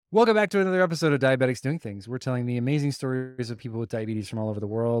Welcome back to another episode of Diabetics Doing Things. We're telling the amazing stories of people with diabetes from all over the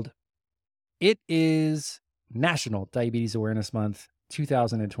world. It is National Diabetes Awareness Month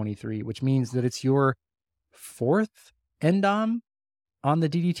 2023, which means that it's your fourth NDAM on the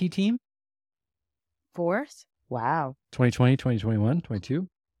DDT team. Fourth? Wow. 2020, 2021, 22.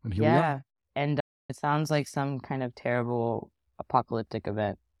 And here we are. And it sounds like some kind of terrible apocalyptic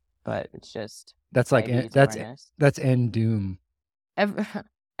event, but it's just That's like, diabetes that's awareness. end doom.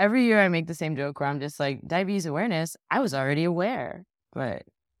 Every year I make the same joke where I'm just like, diabetes awareness, I was already aware. But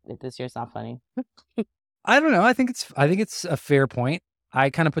this year it's not funny. I don't know. I think it's a fair point. I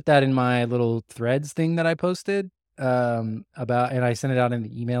kind of put that in my little threads thing that I posted about, and I sent it out in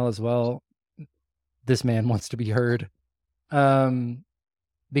the email as well. This man wants to be heard.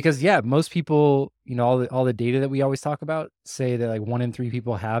 Because most people, all the data that we always talk about say that like 1 in 3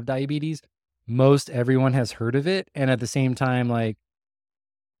 people have diabetes. Most everyone has heard of it. And at the same time, like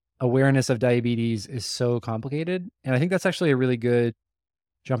awareness of diabetes is so complicated. And I think that's actually a really good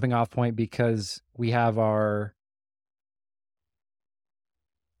jumping off point because we have our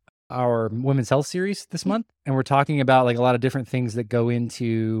women's health series this month, and we're talking about like a lot of different things that go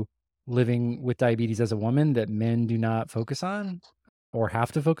into living with diabetes as a woman that men do not focus on or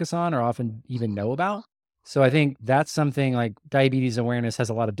have to focus on or often even know about. So I think that's something like diabetes awareness has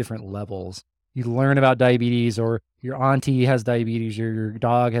a lot of different levels. You learn about diabetes, or your auntie has diabetes, or your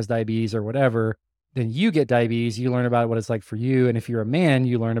dog has diabetes or whatever. Then you get diabetes, you learn about what it's like for you. And if you're a man,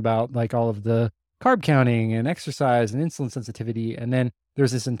 you learn about like all of the carb counting and exercise and insulin sensitivity. And then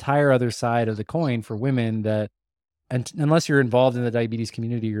there's this entire other side of the coin for women that, and unless you're involved in the diabetes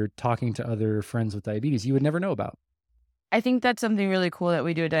community or talking to other friends with diabetes, you would never know about. I think that's something really cool that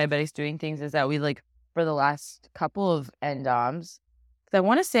we do at Diabetics Doing Things is that we like for the last couple of NDOMs, I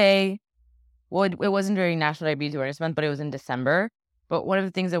want to say, well, it wasn't during National Diabetes Awareness Month, but it was in December. But one of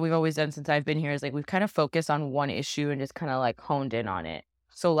the things that we've always done since I've been here is like we've kind of focused on one issue and just kind of like honed in on it.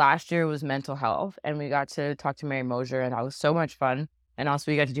 So last year was mental health, and we got to talk to Mary Mosier, and that was so much fun. And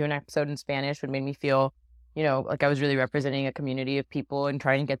also we got to do an episode in Spanish, which made me feel, like I was really representing a community of people and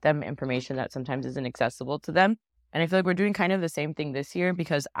trying to get them information that sometimes isn't accessible to them. And I feel like we're doing kind of the same thing this year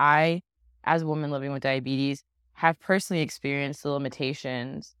because I, as a woman living with diabetes, have personally experienced the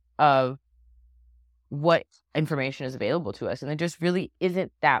limitations of what information is available to us. And there just really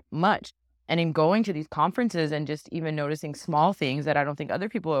isn't that much. And in going to these conferences and just even noticing small things that I don't think other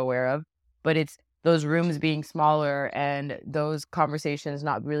people are aware of, but it's those rooms being smaller and those conversations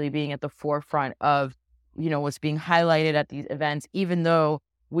not really being at the forefront of, what's being highlighted at these events, even though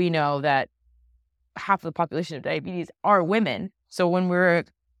we know that half of the population of diabetes are women. So when we're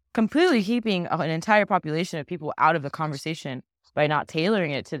completely keeping an entire population of people out of the conversation by not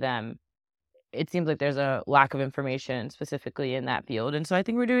tailoring it to them, it seems like there's a lack of information specifically in that field. And so I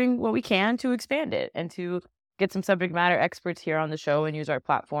think we're doing what we can to expand it and to get some subject matter experts here on the show and use our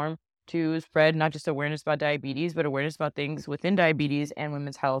platform to spread not just awareness about diabetes, but awareness about things within diabetes and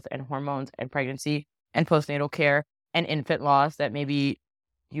women's health and hormones and pregnancy and postnatal care and infant loss that maybe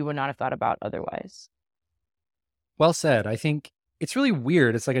you would not have thought about otherwise. Well said. I think it's really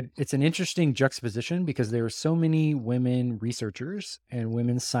weird. It's like it's an interesting juxtaposition because there are so many women researchers and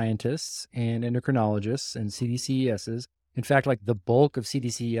women scientists and endocrinologists and CDCESs. In fact, like the bulk of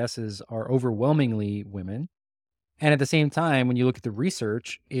CDCESs are overwhelmingly women. And at the same time, when you look at the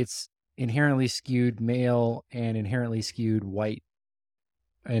research, it's inherently skewed male and inherently skewed white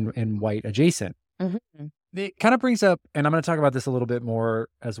and white adjacent. Mm-hmm. It kind of brings up, and I'm going to talk about this a little bit more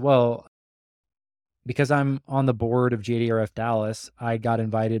as well, because I'm on the board of JDRF Dallas. I got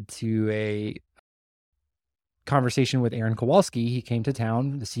invited to a conversation with Aaron Kowalski. He came to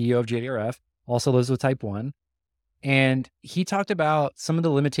town, the CEO of JDRF, also lives with type 1. And he talked about some of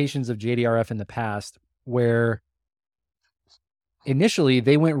the limitations of JDRF in the past, where initially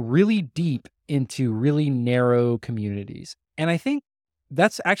they went really deep into really narrow communities. And I think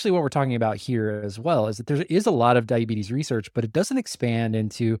that's actually what we're talking about here as well, is that there is a lot of diabetes research, but it doesn't expand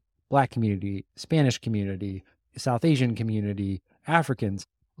into Black community, Spanish community, South Asian community, Africans,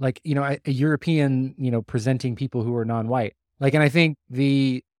 like, a European, presenting people who are non-white. Like, and I think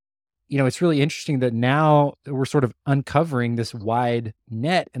it's really interesting that now we're sort of uncovering this wide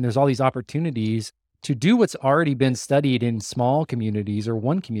net and there's all these opportunities to do what's already been studied in small communities or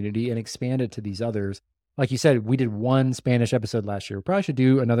one community and expand it to these others. Like you said, we did one Spanish episode last year. We probably should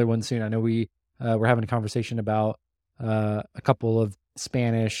do another one soon. I know we're having a conversation about a couple of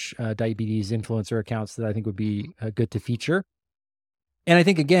Spanish diabetes influencer accounts that I think would be good to feature. And I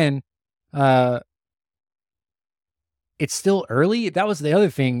think, again, it's still early. That was the other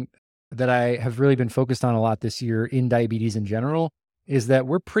thing that I have really been focused on a lot this year in diabetes in general, is that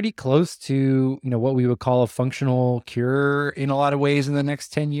we're pretty close to, what we would call a functional cure in a lot of ways in the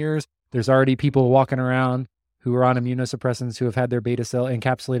next 10 years. There's already people walking around who are on immunosuppressants who have had their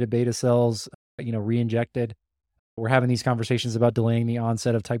encapsulated beta cells, re-injected. We're having these conversations about delaying the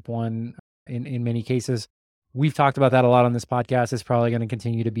onset of type 1 in many cases. We've talked about that a lot on this podcast. It's probably going to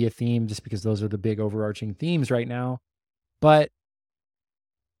continue to be a theme just because those are the big overarching themes right now. But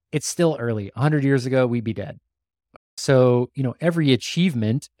it's still early. 100 years ago, we'd be dead. So, every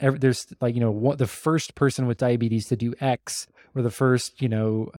achievement, there's the first person with diabetes to do X, or the first,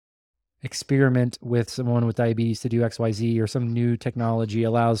 experiment with someone with diabetes to do XYZ, or some new technology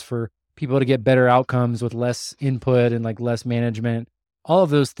allows for people to get better outcomes with less input and less management. All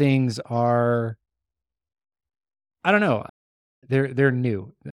of those things are, I don't know, they're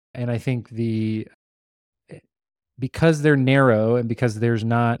new. And I think because they're narrow and because there's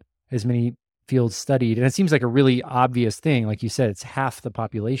not as many fields studied, and it seems like a really obvious thing, like you said, it's half the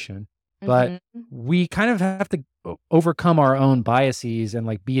population, but we kind of have to overcome our own biases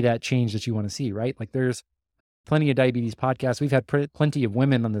and be that change that you want to see, right? There's plenty of diabetes podcasts. We've had plenty of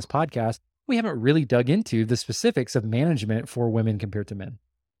women on this podcast. We haven't really dug into the specifics of management for women compared to men.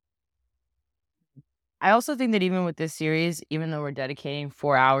 I also think that even with this series, even though we're dedicating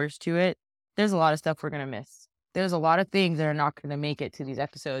 4 hours to it, there's a lot of stuff we're going to miss. There's a lot of things that are not going to make it to these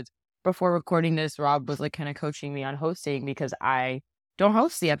episodes. Before recording this, Rob was kind of coaching me on hosting because I don't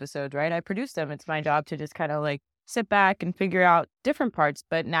host the episodes, right? I produce them. It's my job to just kind of sit back and figure out different parts,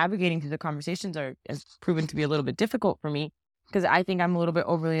 but navigating through the conversations has proven to be a little bit difficult for me because I think I'm a little bit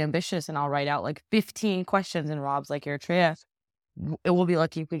overly ambitious and I'll write out 15 questions and Rob's Eritrea. It will be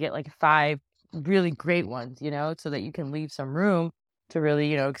lucky if we get 5 really great ones, so that you can leave some room to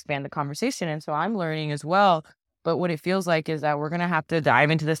really, expand the conversation. And so I'm learning as well. But what it feels like is that we're going to have to dive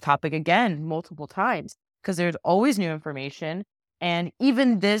into this topic again multiple times because there's always new information. And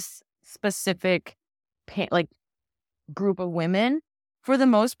even this specific group of women, for the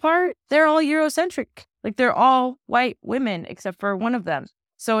most part, they're all Eurocentric. They're all white women except for one of them.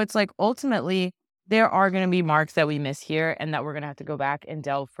 So it's ultimately there are going to be marks that we miss here and that we're going to have to go back and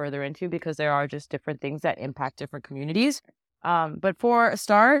delve further into because there are just different things that impact different communities. But for a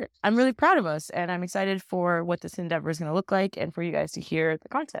start, I'm really proud of us and I'm excited for what this endeavor is going to look like and for you guys to hear the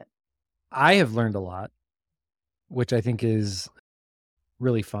content. I have learned a lot, which I think is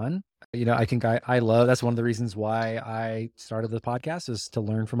really fun. I think I love, that's one of the reasons why I started the podcast is to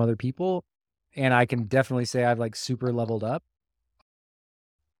learn from other people. And I can definitely say I've super leveled up.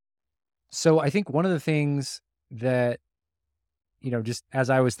 So I think one of the things that, just as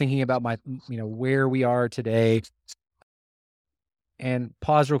I was thinking about my, where we are today, and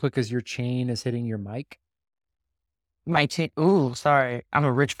pause real quick as your chain is hitting your mic. My chain. Ooh, sorry. I'm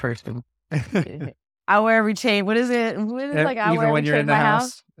a rich person. I wear every chain. What is it? What is I even wear when you're in the house?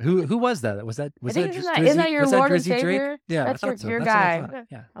 house? Who was that? Was that isn't that your Lord and Savior? Yeah, that's your guy.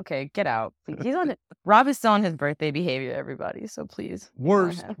 Yeah. Okay, get out. He's on it. Rob is still on his birthday behavior, everybody. So please.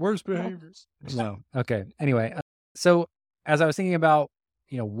 Worst behaviors. No. Okay. Anyway, so as I was thinking about,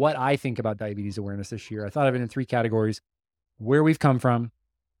 what I think about diabetes awareness this year, I thought of it in 3 categories: where we've come from,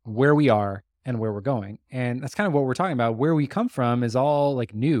 where we are, and where we're going. And that's kind of what we're talking about. Where we come from is all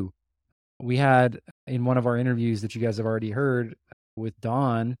new. We had in one of our interviews that you guys have already heard with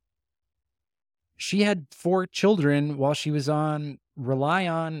Dawn, she had 4 children while she was on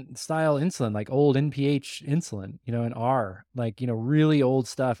rely-on style insulin, old NPH insulin, and R, really old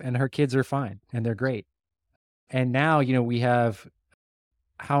stuff. And her kids are fine and they're great. And now, we have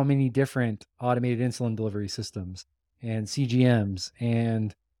how many different automated insulin delivery systems and CGMs,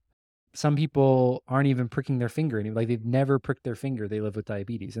 and some people aren't even pricking their finger anymore. They've never pricked their finger. They live with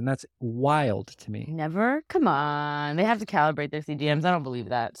diabetes. And that's wild to me. Never? Come on. They have to calibrate their CGMs. I don't believe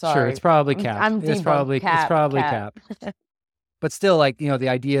that. Sorry. Sure, it's probably capped. It's probably capped. But still, the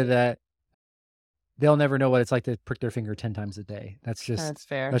idea that they'll never know what it's like to prick their finger 10 times a day. That's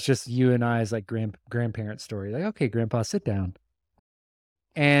fair. That's just you and I's grandparent story. Okay, grandpa, sit down.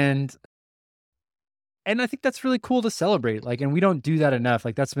 And I think that's really cool to celebrate. And we don't do that enough.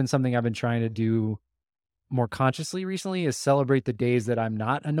 That's been something I've been trying to do more consciously recently, is celebrate the days that I'm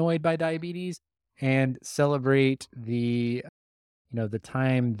not annoyed by diabetes and celebrate the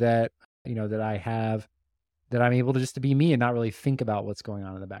time that, that I have, that I'm able to just to be me and not really think about what's going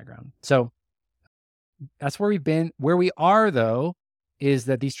on in the background. So that's where we've been. Where we are, though, is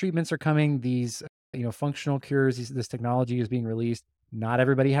that these treatments are coming, these, functional cures, this technology is being released. Not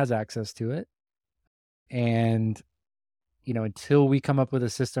everybody has access to it. And, until we come up with a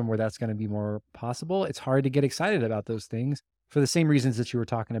system where that's going to be more possible, it's hard to get excited about those things for the same reasons that you were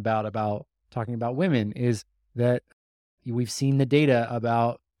talking about talking about women, is that We've seen the data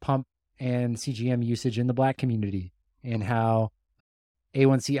about pump and CGM usage in the Black community and how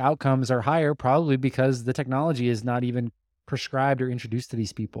A1C outcomes are higher, probably because the technology is not even prescribed or introduced to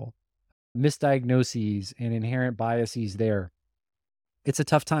these people. Misdiagnoses and inherent biases there. It's a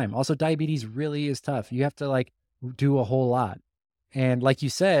tough time. Also, diabetes really is tough. You have to like do a whole lot. And like you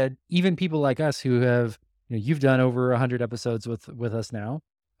said, even people like us who have, you've done over 100 episodes with us now.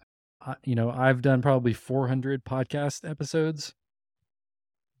 I've done probably 400 podcast episodes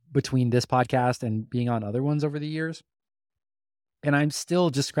between this podcast and being on other ones over the years. And I'm still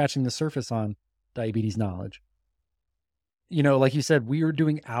just scratching the surface on diabetes knowledge. Like you said, we were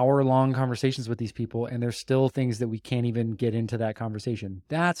doing hour-long conversations with these people, and there's still things that we can't even get into that conversation.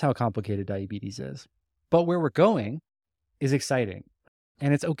 That's how complicated diabetes is. But where we're going is exciting.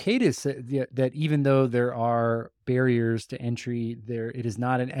 And it's okay to say that even though there are barriers to entry, it is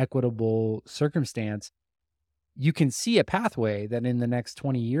not an equitable circumstance. You can see a pathway that in the next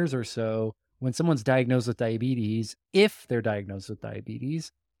 20 years or so, when someone's diagnosed with diabetes, if they're diagnosed with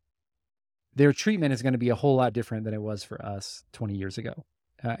diabetes, their treatment is going to be a whole lot different than it was for us 20 years ago.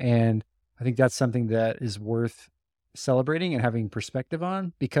 And I think that's something that is worth celebrating and having perspective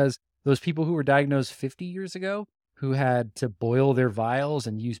on, because those people who were diagnosed 50 years ago, who had to boil their vials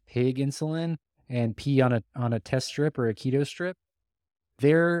and use pig insulin and pee on a test strip or a keto strip,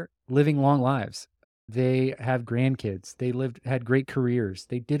 they're living long lives. They have grandkids. They had great careers.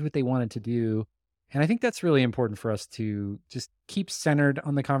 They did what they wanted to do. And I think that's really important for us to just keep centered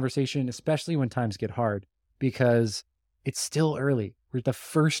on the conversation, especially when times get hard, because it's still early. We're the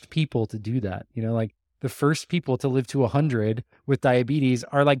first people to do that. Like the first people to live to 100 with diabetes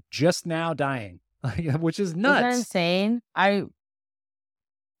are like just now dying, which is nuts. Isn't that insane?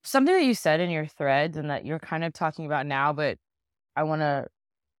 Something that you said in your threads and that you're kind of talking about now, but I want to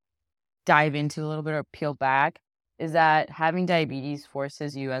dive into a little bit or peel back, is that having diabetes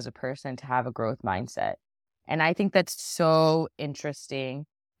forces you as a person to have a growth mindset. And I think that's so interesting,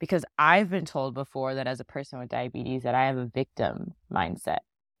 because I've been told before that as a person with diabetes that I have a victim mindset.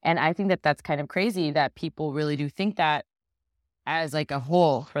 And I think that that's kind of crazy that people really do think that as like a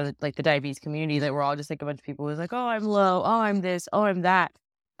whole for the diabetes community, that we're all just like a bunch of people who's like, oh, I'm low, oh, I'm this, oh, I'm that.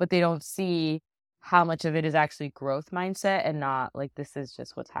 But they don't see how much of it is actually growth mindset and not like this is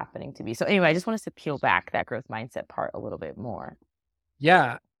just what's happening to me. So anyway, I just want us to peel back that growth mindset part a little bit more.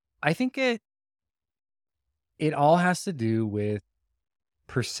 Yeah, I think it all has to do with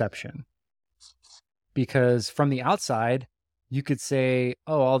perception, because from the outside, you could say,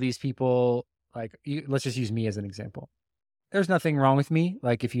 oh, all these people, like, let's just use me as an example. There's nothing wrong with me.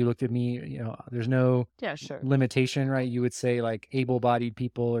 Like if you looked at me, there's no limitation, right? You would say like able-bodied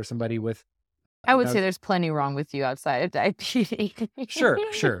people or somebody with, I would say there's plenty wrong with you outside of diabetes.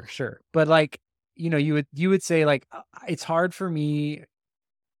 Sure. But like, you would say like, it's hard for me,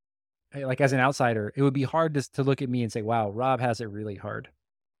 like as an outsider, it would be hard to look at me and say, wow, Rob has it really hard.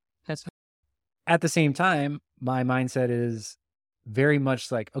 At the same time, my mindset is very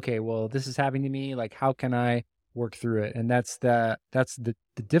much like, okay, well, this is happening to me. Like, how can I work through it? And that's the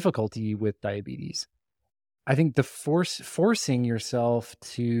difficulty with diabetes. I think the forcing yourself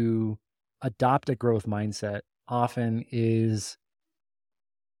to adopt a growth mindset often is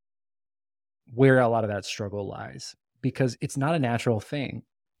where a lot of that struggle lies, because it's not a natural thing.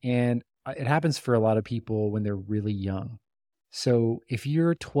 And it happens for a lot of people when they're really young. So if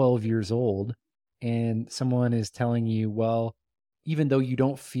you're 12 years old and someone is telling you, well, even though you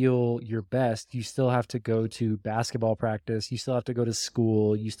don't feel your best, you still have to go to basketball practice, you still have to go to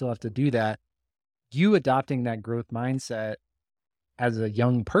school, you still have to do that. You adopting that growth mindset as a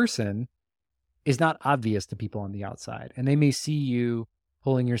young person is not obvious to people on the outside. And they may see you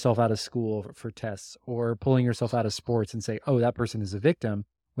pulling yourself out of school for tests or pulling yourself out of sports and say, oh, that person is a victim,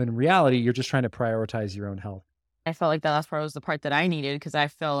 when in reality, you're just trying to prioritize your own health. I felt like that last part was the part that I needed, because I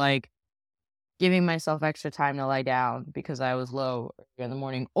felt like giving myself extra time to lie down because I was low in the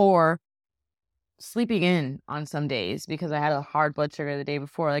morning, or sleeping in on some days because I had a hard blood sugar the day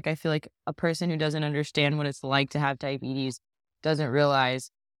before. Like, I feel like a person who doesn't understand what it's like to have diabetes doesn't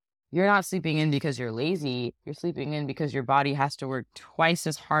realize you're not sleeping in because you're lazy. You're sleeping in because your body has to work twice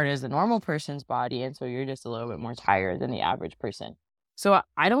as hard as the normal person's body. And so you're just a little bit more tired than the average person. So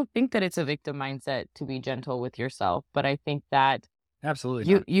I don't think that it's a victim mindset to be gentle with yourself, but I think that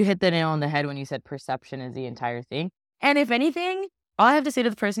absolutely you hit the nail on the head when you said perception is the entire thing. And if anything, all I have to say to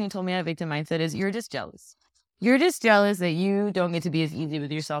the person who told me I have a victim mindset is you're just jealous. You're just jealous that you don't get to be as easy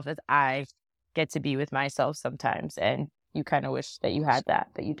with yourself as I get to be with myself sometimes. And you kind of wish that you had that,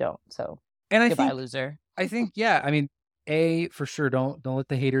 but you don't. So goodbye, loser. I think, yeah, I mean, for sure, don't let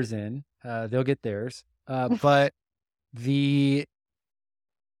the haters in. They'll get theirs. But I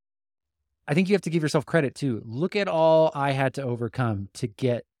think you have to give yourself credit too. Look at all I had to overcome to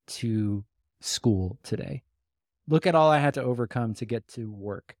get to school today. Look at all I had to overcome to get to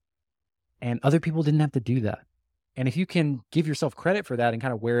work. And other people didn't have to do that. And if you can give yourself credit for that and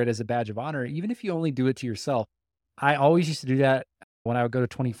kind of wear it as a badge of honor, even if you only do it to yourself. I always used to do that when I would go to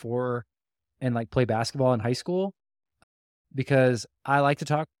 24 and like play basketball in high school, because I like to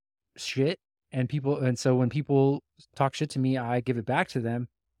talk shit and so when people talk shit to me, I give it back to them.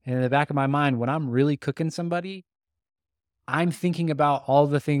 And in the back of my mind, when I'm really cooking somebody, I'm thinking about all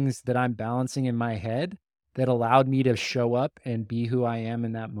the things that I'm balancing in my head that allowed me to show up and be who I am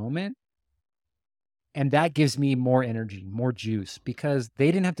in that moment. And that gives me more energy, more juice, because they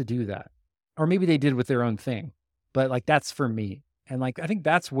didn't have to do that. Or maybe they did with their own thing, but like, that's for me. And like, I think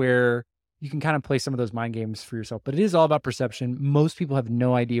that's where you can kind of play some of those mind games for yourself, but it is all about perception. Most people have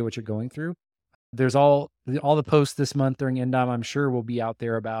no idea what you're going through. There's all the posts this month during NDAM, I'm sure, will be out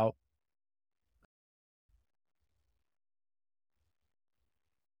there about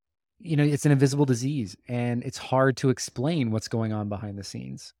it's an invisible disease and it's hard to explain what's going on behind the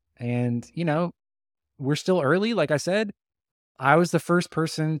scenes. And, we're still early. Like I said, I was the first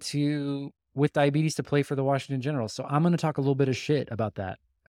person with diabetes to play for the Washington Generals. So I'm going to talk a little bit of shit about that.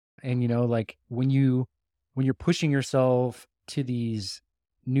 And, like when you're pushing yourself to these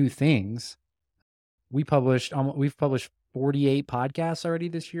new things, we've published 48 podcasts already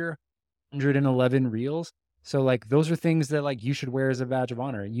this year, 111 reels. So like, those are things that like you should wear as a badge of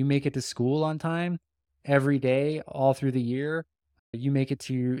honor. You make it to school on time every day, all through the year. You make it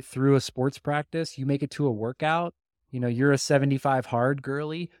through a sports practice, you make it to a workout, you're a 75 hard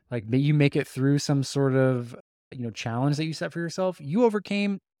girly, like you make it through some sort of, challenge that you set for yourself. You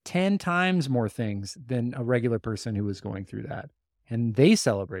overcame 10 times more things than a regular person who was going through that. And they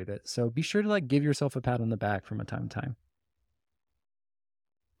celebrate it. So be sure to like give yourself a pat on the back from time to time.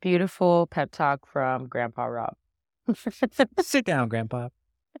 Beautiful pep talk from Grandpa Rob. Sit down, Grandpa.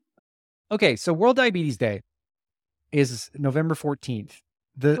 Okay, so World Diabetes Day is November 14th.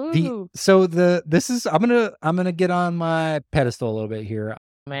 I'm gonna get on my pedestal a little bit here.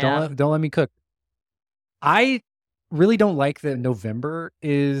 Man. Don't let me cook. I really don't like that November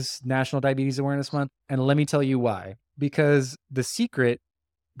is National Diabetes Awareness Month, and let me tell you why. Because the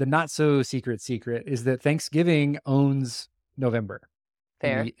not so secret is that Thanksgiving owns November.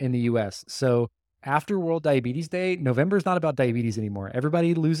 Fair. In the US. So after World Diabetes Day, November is not about diabetes anymore.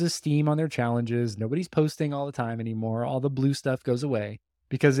 Everybody loses steam on their challenges. Nobody's posting all the time anymore. All the blue stuff goes away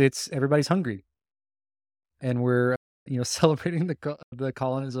because everybody's hungry. And we're, celebrating the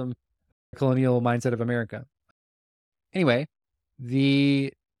colonial mindset of America. Anyway,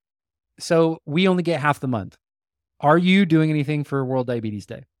 so we only get half the month. Are you doing anything for World Diabetes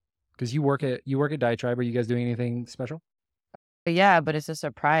Day? Because you work at Diatribe. Are you guys doing anything special? Yeah, but it's a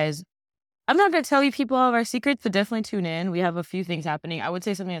surprise. I'm not going to tell you people all of our secrets, but definitely tune in. We have a few things happening. I would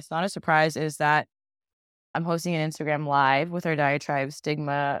say something that's not a surprise is that I'm hosting an Instagram Live with our Diatribe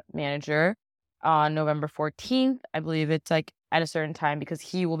Stigma manager on November 14th. I believe it's like at a certain time because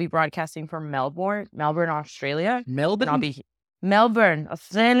he will be broadcasting from Melbourne, Australia. Melbourne? And I'll be Melbourne,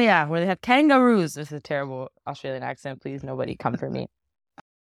 Australia, where they have kangaroos. This is a terrible Australian accent. Please, nobody come for me.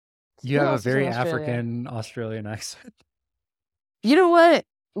 You have a very African Australian accent. You know what?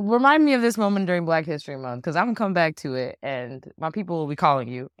 Remind me of this moment during Black History Month because I'm going to come back to it and my people will be calling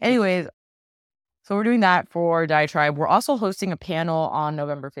you. Anyways, so we're doing that for Diatribe. We're also hosting a panel on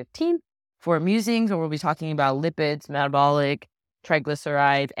November 15th for musings where we'll be talking about lipids, metabolic,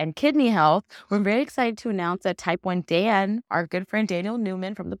 triglycerides, and kidney health. We're very excited to announce that Type 1 Dan, our good friend Daniel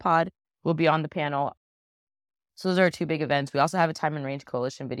Newman from the pod, will be on the panel. So those are our two big events. We also have a Time and Range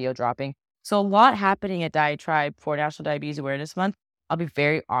Coalition video dropping. So a lot happening at Diatribe for National Diabetes Awareness Month. I'll be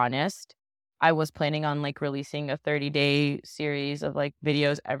very honest. I was planning on like releasing a 30-day series of like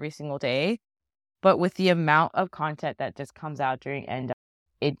videos every single day. But with the amount of content that just comes out during NDAM,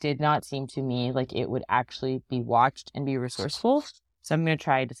 it did not seem to me like it would actually be watched and be resourceful. So I'm going to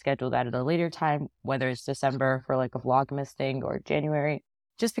try to schedule that at a later time, whether it's December for like a Vlogmas thing or January,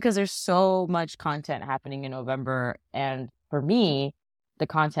 just because there's so much content happening in November. And for me, the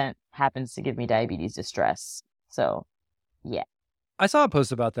content happens to give me diabetes distress. So, yeah. I saw a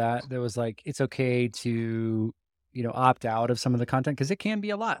post about that. That was like, it's okay to, opt out of some of the content because it can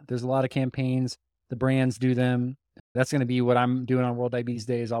be a lot. There's a lot of campaigns. The brands do them. That's going to be what I'm doing on World Diabetes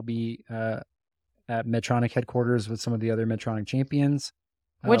Day is I'll be at Medtronic headquarters with some of the other Medtronic champions.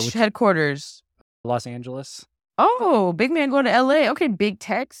 Which headquarters? Los Angeles. Oh, big man going to LA. Okay, big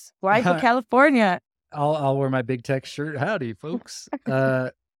techs. Fly to California. I'll wear my big tech shirt. Howdy, folks.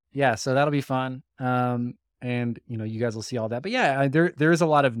 Yeah, so that'll be fun. and you guys will see all that. But yeah, there is a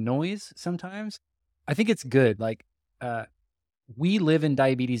lot of noise sometimes. I think it's good. Like, we live in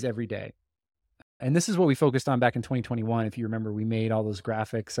diabetes every day. And this is what we focused on back in 2021. If you remember, we made all those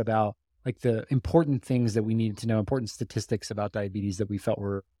graphics about like the important things that we needed to know, important statistics about diabetes that we felt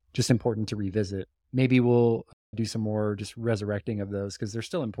were just important to revisit. Maybe we'll do some more just resurrecting of those because they're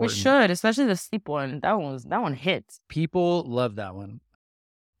still We important. should, especially the sleep one. That one hits. People love that one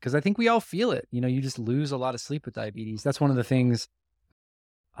because I think we all feel it. You just lose a lot of sleep with diabetes. That's one of the things.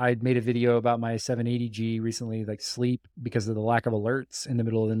 I'd made a video about my 780G recently, like sleep, because of the lack of alerts in the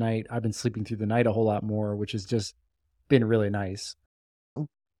middle of the night. I've been sleeping through the night a whole lot more, which has just been really nice.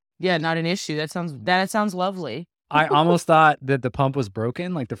 Yeah, not an issue. That sounds lovely. I almost thought that the pump was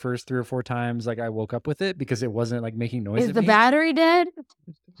broken, like the first 3 or 4 times like I woke up with it because it wasn't like making noise. Is the battery dead?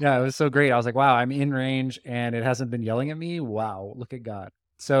 Yeah, it was so great. I was like, wow, I'm in range and it hasn't been yelling at me. Wow, look at God.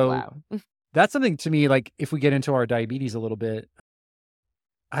 So Wow. That's something to me, like if we get into our diabetes a little bit,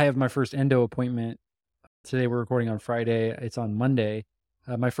 I have my first endo appointment. Today we're recording on Friday. It's on Monday.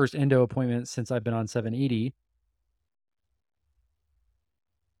 My first endo appointment since I've been on 780.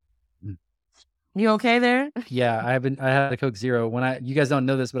 You okay there? Yeah, I had a Coke Zero. You guys don't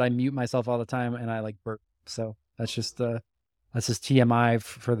know this, but I mute myself all the time and I like burp. So that's just TMI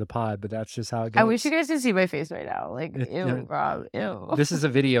for the pod, but that's just how it goes. I wish you guys could see my face right now. Like, ew, Rob, ew. This is a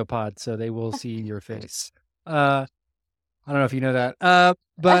video pod, so they will see your face. I don't know if you know that.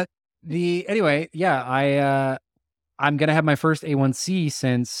 But anyway, yeah, I'm gonna have my first A1C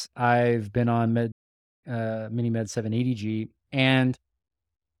since I've been on MiniMed 780G, and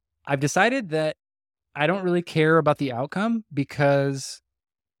I've decided that I don't really care about the outcome because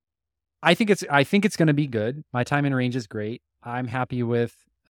I think it's gonna be good. My time in range is great. I'm happy with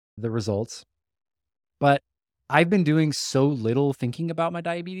the results, but I've been doing so little thinking about my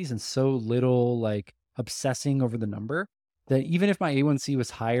diabetes and so little like obsessing over the number that even if my A1C was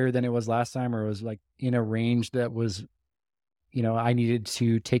higher than it was last time, or it was like in a range that was, I needed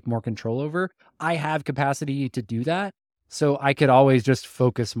to take more control over, I have capacity to do that. So I could always just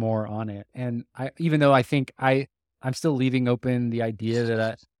focus more on it. And even though I think I'm still leaving open the idea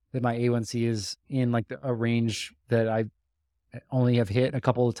that my A1C is in like a range that I only have hit a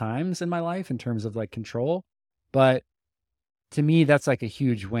couple of times in my life in terms of like control. But to me, that's like a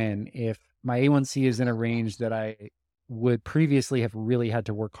huge win. If my A1C is in a range that I would previously have really had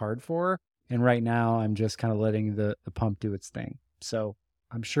to work hard for, and right now I'm just kind of letting the pump do its thing. So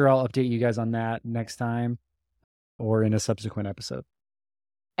I'm sure I'll update you guys on that next time or in a subsequent episode.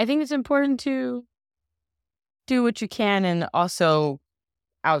 I think it's important to do what you can and also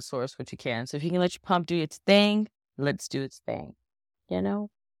outsource what you can. So if you can let your pump do its thing, let's do its thing.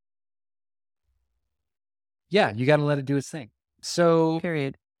 Yeah, you got to let it do its thing. So,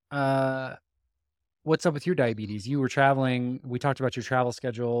 period. What's up with your diabetes? You were traveling. We talked about your travel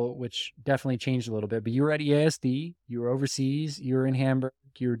schedule, which definitely changed a little bit, but you were at EASD, you were overseas, you were in Hamburg,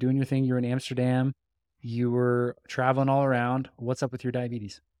 you were doing your thing, you were in Amsterdam, you were traveling all around. What's up with your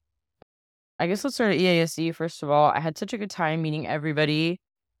diabetes? I guess let's start at EASD. First of all, I had such a good time meeting everybody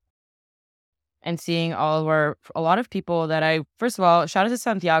and seeing a lot of people that first of all, shout out to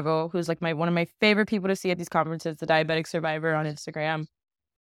Santiago, who's like one of my favorite people to see at these conferences, the diabetic survivor on Instagram.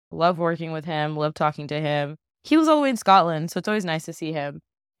 Love working with him, love talking to him. He was all the way in Scotland, so it's always nice to see him.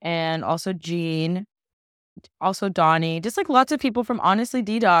 And also Jean, also Donnie, just like lots of people from, honestly,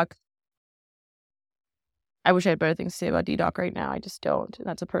 DDoc. I wish I had better things to say about DDoc right now. I just don't. And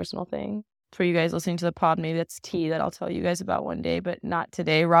that's a personal thing. For you guys listening to the pod, maybe that's tea that I'll tell you guys about one day, but not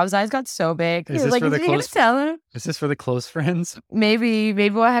today. Rob's eyes got so big. Is this for the close friends? Maybe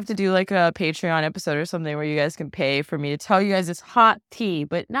we'll have to do like a Patreon episode or something where you guys can pay for me to tell you guys this hot tea,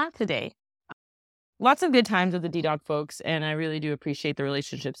 but not today. Lots of good times with the DDoc folks, and I really do appreciate the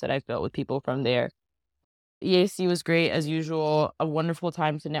relationships that I've built with people from there. EAC was great as usual, a wonderful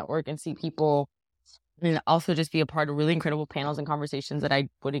time to network and see people, and also just be a part of really incredible panels and conversations that I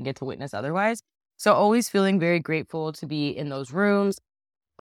wouldn't get to witness otherwise. So always feeling very grateful to be in those rooms.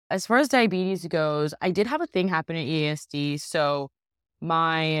 As far as diabetes goes, I did have a thing happen at EASD. So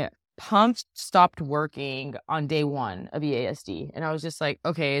my pump stopped working on day 1 of EASD. And I was just like,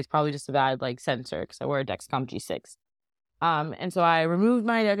 okay, it's probably just a bad like sensor because I wear a Dexcom G6. And so I removed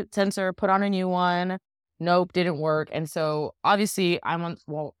my sensor, put on a new one. Nope, didn't work. And so obviously I'm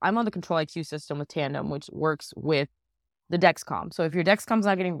on the Control IQ system with Tandem, which works with the Dexcom. So if your Dexcom's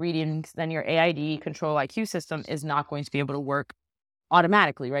not getting readings, then your AID Control IQ system is not going to be able to work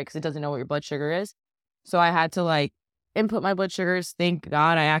automatically, right? Because it doesn't know what your blood sugar is. So I had to like input my blood sugars. Thank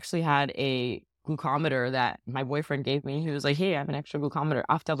God I actually had a glucometer that my boyfriend gave me. He was like, hey, I have an extra glucometer.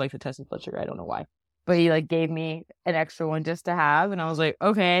 I have to have like to test his blood sugar. I don't know why. but he like gave me an extra one just to have, and I was like,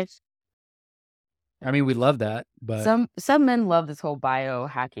 okay. I mean, we love that, but Some men love this whole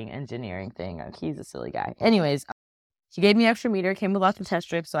biohacking engineering thing. Like, he's a silly guy. Anyways, she gave me extra meter, came with lots of test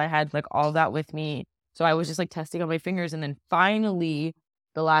strips, so I had like all that with me. So I was just like testing on my fingers, and then finally,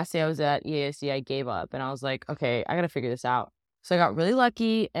 the last day I was at EASD, I gave up, and I was like, okay, I gotta figure this out. So I got really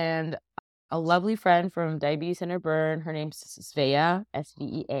lucky, and a lovely friend from Diabetes Center Bern, her name's Svea,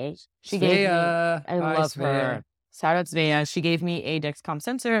 Svea. She gave me, Svea. I Hi, love Svea. her. Shout out Svea. She gave me a Dexcom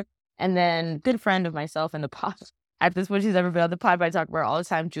sensor, and then good friend of myself in the pod. At this point, she's never been on the pod, but I talk about her all the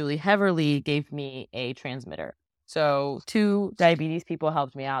time. Julie Heverly gave me a transmitter. So 2 diabetes people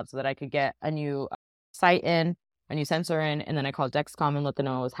helped me out so that I could get a new site in, a new sensor in, and then I called Dexcom and let them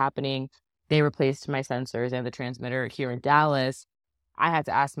know what was happening. They replaced my sensors and the transmitter here in Dallas. I had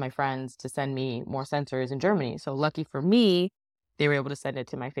to ask my friends to send me more sensors in Germany. So lucky for me, they were able to send it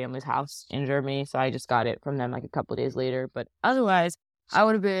to my family's house in Germany. So I just got it from them like a couple days later. But otherwise, I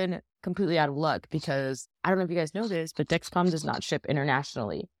would have been completely out of luck because I don't know if you guys know this, but Dexcom does not ship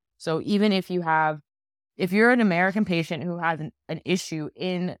internationally. So even if you're an American patient who has an issue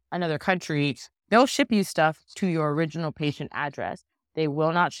in another country, they'll ship you stuff to your original patient address. They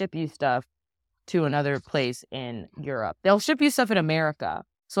will not ship you stuff to another place in Europe. They'll ship you stuff in America.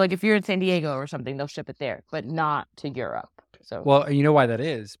 So like if you're in San Diego or something, they'll ship it there, but not to Europe. So well, you know why that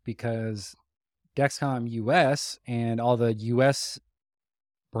is? Because Dexcom US and all the US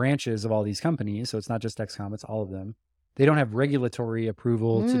branches of all these companies, so it's not just Dexcom, it's all of them, they don't have regulatory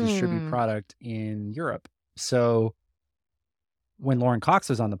approval to distribute product in Europe. So when Lauren Cox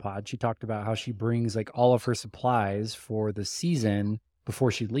was on the pod, she talked about how she brings like all of her supplies for the season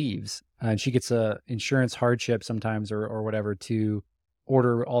before she leaves. And she gets a insurance hardship sometimes or whatever to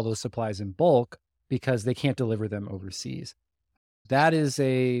order all those supplies in bulk because they can't deliver them overseas. That is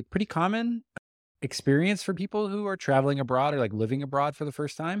a pretty common experience for people who are traveling abroad or like living abroad for the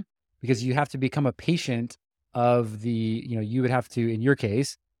first time, because you have to become a patient of you would have to, in your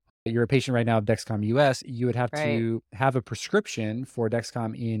case, you're a patient right now of Dexcom US, you would have to have a prescription for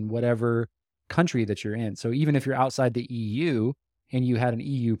Dexcom in whatever country that you're in. So even if you're outside the EU and you had an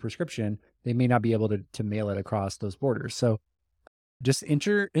EU prescription, they may not be able to mail it across those borders. So just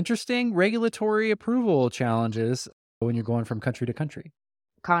interesting regulatory approval challenges when you're going from country to country.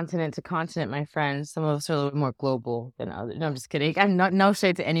 Continent to continent, my friends. Some of us are a little bit more global than others. No, I'm just kidding. I'm not no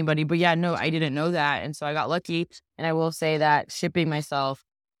shade to anybody, but yeah, no, I didn't know that. And so I got lucky. And I will say that shipping myself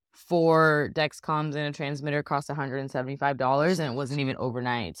 4 Dexcoms and a transmitter cost $175, and it wasn't even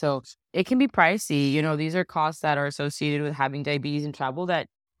overnight. So it can be pricey. These are costs that are associated with having diabetes and travel that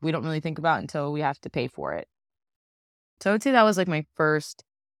we don't really think about until we have to pay for it. So I would say that was like my first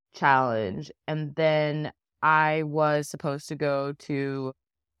challenge. And then I was supposed to go to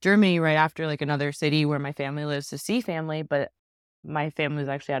Germany right after, like another city where my family lives, to see family, but my family was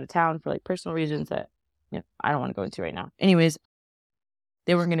actually out of town for like personal reasons that I don't want to go into right now. Anyways,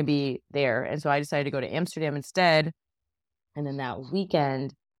 they weren't going to be there. And so I decided to go to Amsterdam instead. And then that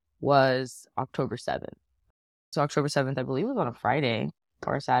weekend was October 7th. So October 7th, I believe, was on a Friday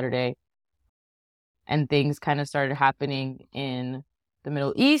or a Saturday. And things kind of started happening in the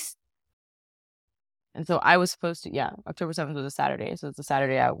Middle East. And so I was supposed to, October 7th was a Saturday. So it's a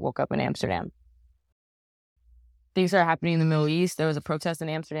Saturday I woke up in Amsterdam. Things started happening in the Middle East. There was a protest in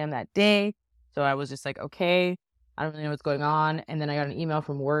Amsterdam that day. So I was just like, okay, I don't really know what's going on. And then I got an email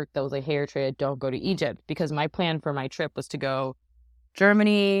from work that was like, hey, Eritrea, don't go to Egypt. Because my plan for my trip was to go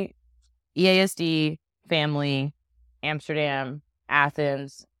Germany, EASD, family, Amsterdam,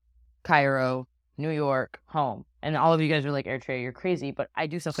 Athens, Cairo, New York, home. And all of you guys are like, Eritrea, you're crazy. But I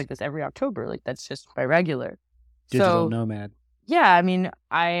do stuff like this every October. Like, that's just my regular. Digital nomad. Yeah, I mean,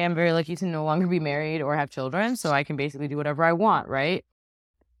 I am very lucky to no longer be married or have children. So I can basically do whatever I want, right?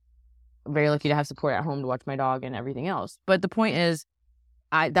 I'm very lucky to have support at home to watch my dog and everything else. But the point is,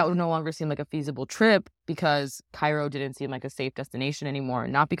 that would no longer seem like a feasible trip because Cairo didn't seem like a safe destination anymore.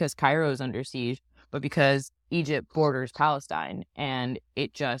 Not because Cairo is under siege, but because Egypt borders Palestine, and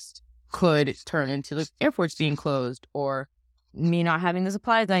it just could turn into the airports being closed or me not having the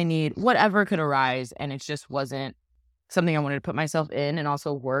supplies I need, whatever could arise. And it just wasn't something I wanted to put myself in. And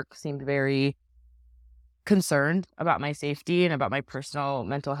also work seemed very concerned about my safety and about my personal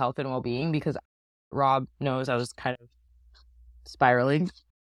mental health and well-being, because Rob knows I was kind of spiraling.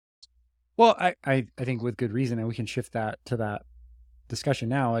 Well, I think with good reason, and we can shift that to that discussion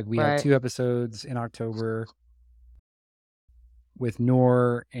now. Like we had 2 episodes in October with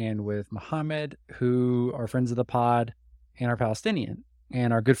Noor and with Mohammed, who are friends of the pod and are Palestinian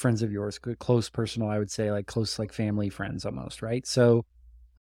and are good friends of yours, good, close personal, I would say, like close, like family friends almost, right? So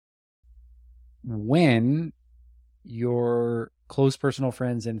when your close personal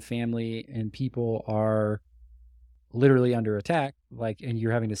friends and family and people are literally under attack, like, and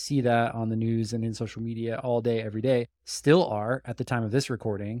you're having to see that on the news and in social media all day, every day, still are at the time of this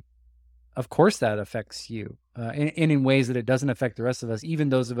recording, of course that affects you, and in ways that it doesn't affect the rest of us, even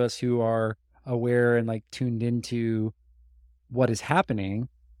those of us who are aware and like tuned into what is happening.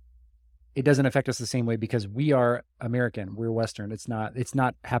 It doesn't affect us the same way because we are American, we're Western. It's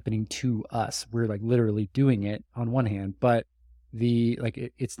not happening to us. We're like literally doing it on one hand, but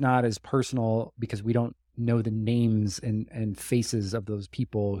it's not as personal because we don't know the names and faces of those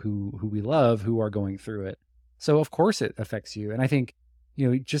people who we love who are going through it. So of course it affects you. And I think,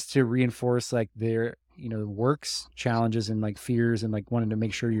 just to reinforce like their, works challenges and like fears and like wanting to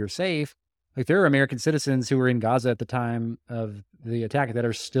make sure you're safe. Like there are American citizens who were in Gaza at the time of the attack that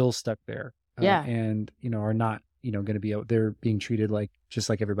are still stuck there. Yeah. And, are not, going to be, they're being treated like, just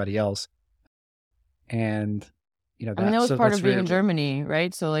like everybody else. And, that was part of being in Germany,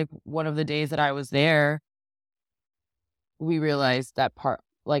 right? So like one of the days that I was there, we realized that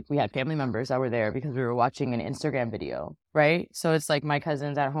we had family members that were there because we were watching an Instagram video, right? So it's like my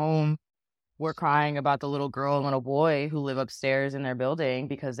cousins at home were crying about the little girl and little boy who live upstairs in their building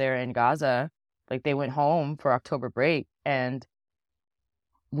because they're in Gaza. Like they went home for October break and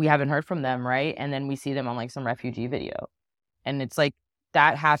we haven't heard from them, right? And then we see them on like some refugee video. And it's like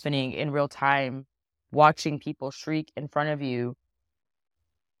that happening in real time, watching people shriek in front of you.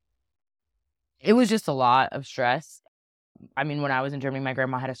 It was just a lot of stress. I mean, when I was in Germany, my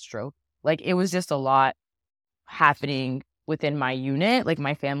grandma had a stroke. Like it was just a lot happening within my unit, like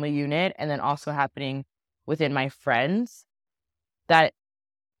my family unit, and then also happening within my friends that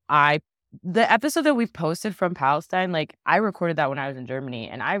the episode that we've posted from Palestine, like I recorded that when I was in Germany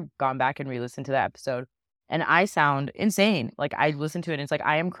and I've gone back and re-listened to that episode and I sound insane. Like I listened to it and it's like,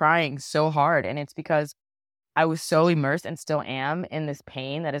 I am crying so hard. And it's because I was so immersed and still am in this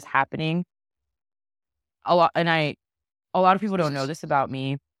pain that is happening a lot. And a lot of people don't know this about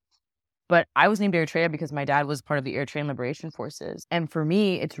me, but I was named Eritrea because my dad was part of the Eritrean Liberation Forces. And for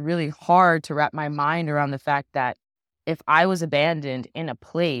me, it's really hard to wrap my mind around the fact that if I was abandoned in a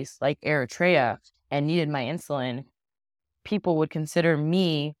place like Eritrea and needed my insulin, people would consider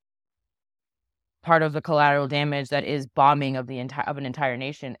me part of the collateral damage that is bombing of an entire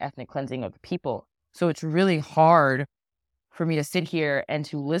nation, ethnic cleansing of the people. So it's really hard for me to sit here and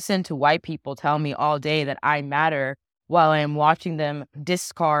to listen to white people tell me all day that I matter while I am watching them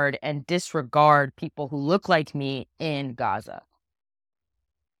discard and disregard people who look like me in Gaza.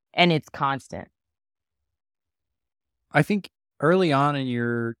 And it's constant. I think early on in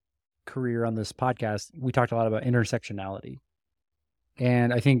your career on this podcast, we talked a lot about intersectionality.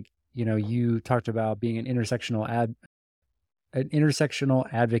 And I think, you talked about being an intersectional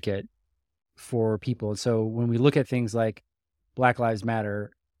advocate for people. And so when we look at things like Black Lives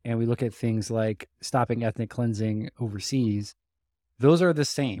Matter and we look at things like stopping ethnic cleansing overseas, those are the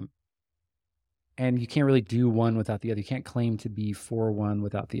same. And you can't really do one without the other. You can't claim to be for one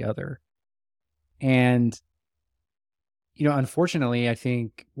without the other. And unfortunately, I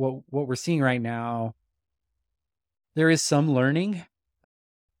think what we're seeing right now, there is some learning,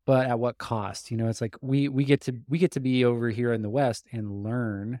 but at what cost? It's like we get to be over here in the West and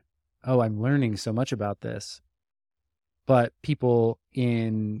learn. Oh, I'm learning so much about this, but people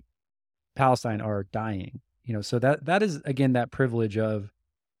in Palestine are dying. So that is again that privilege of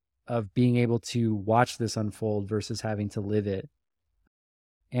being able to watch this unfold versus having to live it.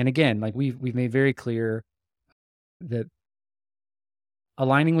 And again, like we've made very clear that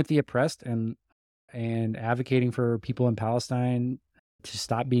aligning with the oppressed and advocating for people in Palestine to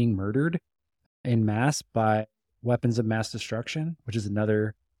stop being murdered en masse by weapons of mass destruction, which is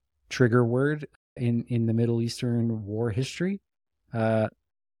another trigger word in the Middle Eastern war history,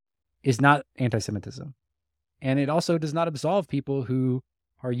 is not anti-Semitism. And it also does not absolve people who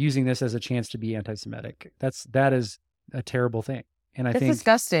are using this as a chance to be anti-Semitic. That is a terrible thing. And I think it's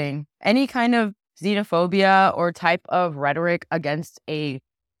disgusting. Any kind of xenophobia or type of rhetoric against a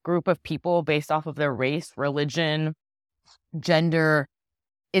group of people based off of their race, religion, gender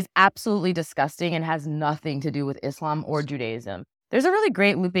is absolutely disgusting and has nothing to do with Islam or Judaism. There's a really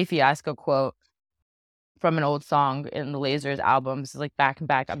great Lupe Fiasco quote from an old song in the Lasers album. It's like back and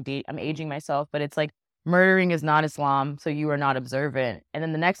back. I'm aging myself, but it's like, murdering is not Islam, so you are not observant. And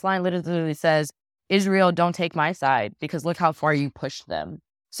then the next line literally says, Israel, don't take my side because look how far you pushed them.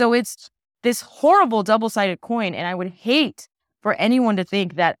 So it's this horrible double-sided coin. And I would hate for anyone to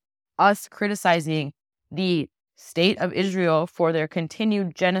think that us criticizing the state of Israel for their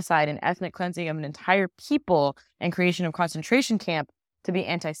continued genocide and ethnic cleansing of an entire people and creation of concentration camp to be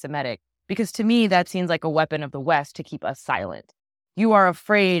anti-Semitic, Because to me, that seems like a weapon of the West to keep us silent. You are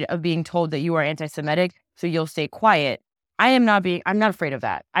afraid of being told that you are anti-Semitic, so you'll stay quiet. I'm not afraid of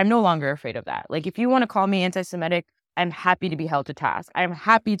that. I'm no longer afraid of that. Like, if you want to call me anti-Semitic, I'm happy to be held to task. I'm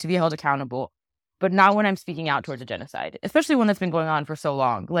happy to be held accountable, but not when I'm speaking out towards a genocide, especially one that's been going on for so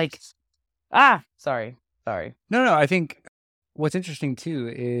long. Like, sorry. No, I think what's interesting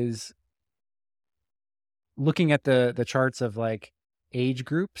too is looking at the charts of like age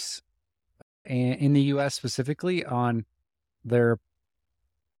groups in the US specifically on their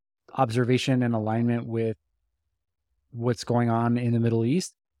observation and alignment with what's going on in the Middle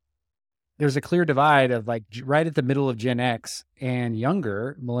East. There's a clear divide of like right at the middle of Gen X and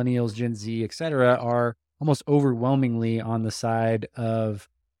younger, millennials, Gen Z, etc., are almost overwhelmingly on the side of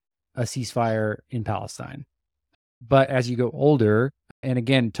a ceasefire in Palestine. But as you go older, and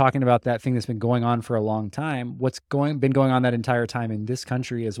again, talking about that thing that's been going on for a long time, been going on that entire time in this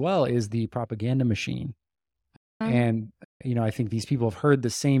country as well is the propaganda machine. And, I think these people have heard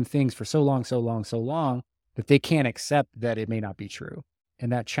the same things for so long that they can't accept that it may not be true.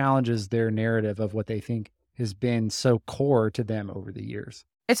 And that challenges their narrative of what they think has been so core to them over the years.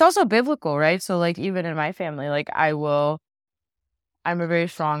 It's also biblical, right? So like even in my family, like I'm a very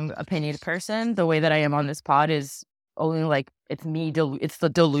strong opinionated person. The way that I am on this pod is only like it's me, it's the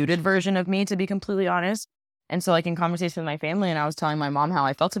diluted version of me, to be completely honest. And so like in conversation with my family, and I was telling my mom how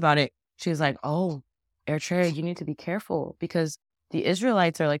I felt about it, she was like, "Oh, Eritrea, you need to be careful because the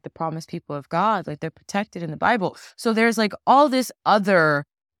Israelites are like the promised people of God, like they're protected in the Bible." So there's like all this other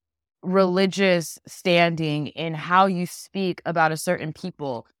religious standing in how you speak about a certain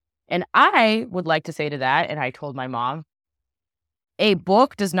people. And I would like to say to that, and I told my mom, a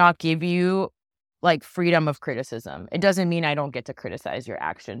book does not give you like freedom of criticism. It doesn't mean I don't get to criticize your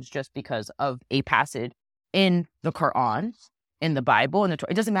actions just because of a passage in the Quran, in the Bible, in the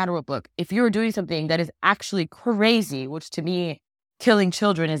Torah. It doesn't matter what book. If you're doing something that is actually crazy, which to me, killing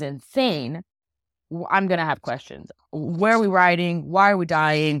children is insane, I'm going to have questions. Where are we riding? Why are we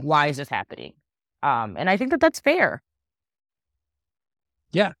dying? Why is this happening? And I think that that's fair.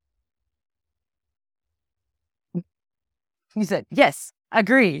 Yeah. You said, yes,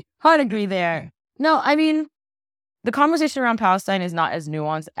 agree. Hard agree there. No, I mean, the conversation around Palestine is not as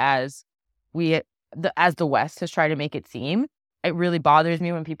nuanced as the West has tried to make it seem. It really bothers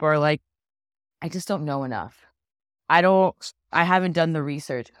me when people are like, I just don't know enough. I haven't done the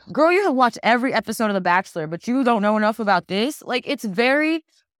research. Girl, you have watched every episode of The Bachelor, but you don't know enough about this? Like, it's very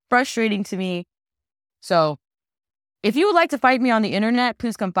frustrating to me. So if you would like to fight me on the internet,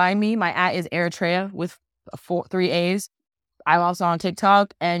 please come find me. My @ is Eritrea with 3 A's. I'm also on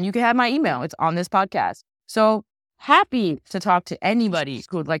TikTok, and you can have my email. It's on this podcast. So happy to talk to anybody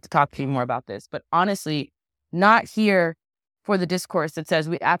who would like to talk to me more about this. But honestly, not here for the discourse that says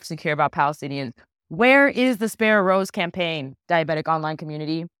we actually care about Palestinians. Where is the Spare a Rose campaign, diabetic online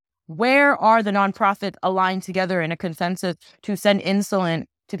community? Where are the nonprofits aligned together in a consensus to send insulin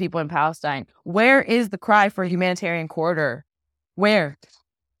to people in Palestine? Where is the cry for a humanitarian corridor? Where?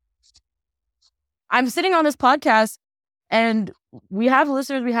 I'm sitting on this podcast and we have the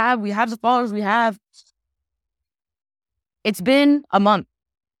listeners we have the followers we have. It's been a month.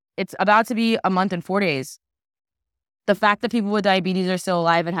 It's about to be a month and 4 days. The fact that people with diabetes are still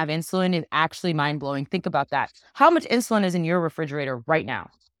alive and have insulin is actually mind-blowing. Think about that. How much insulin is in your refrigerator right now?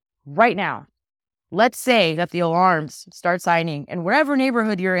 Right now. Let's say that the alarms start signing in whatever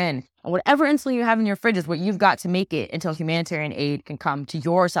neighborhood you're in, and whatever insulin you have in your fridge is what you've got to make it until humanitarian aid can come to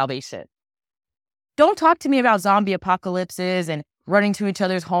your salvation. Don't talk to me about zombie apocalypses and running to each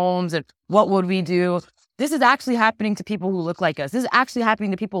other's homes and what would we do. This is actually happening to people who look like us. This is actually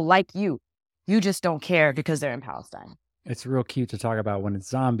happening to people like you. You just don't care because they're in Palestine. It's real cute to talk about when it's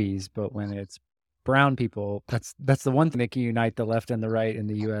zombies, but when it's brown people, that's the one thing that can unite the left and the right in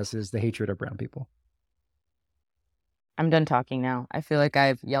the U.S. is the hatred of brown people. I'm done talking now. I feel like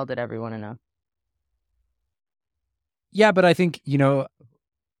I've yelled at everyone enough. Yeah, but I think,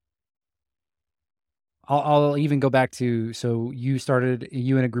 I'll even go back to, so you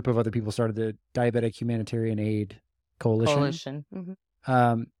and a group of other people started the Diabetic Humanitarian Aid Coalition.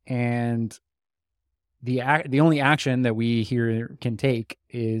 Mm-hmm. And the only action that we here can take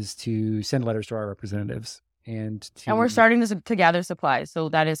is to send letters to our representatives and we're starting to gather supplies, so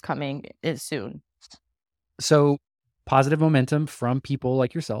that is coming soon. So positive momentum from people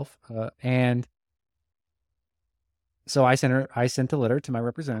like yourself, and so I sent a letter to my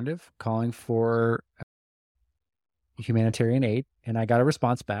representative calling for humanitarian aid, and I got a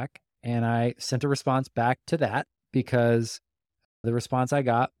response back, and I sent a response back to that because the response I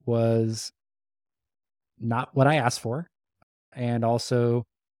got was not what I asked for, and also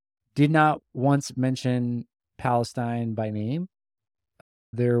did not once mention Palestine by name.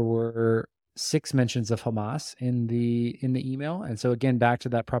 There were 6 mentions of Hamas in the email. And so again, back to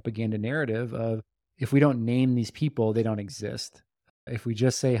that propaganda narrative of, if we don't name these people, they don't exist. If we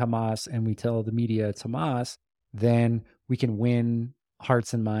just say Hamas and we tell the media it's Hamas, then we can win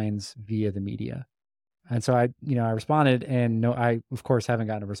hearts and minds via the media. And so I responded, and no, I of course haven't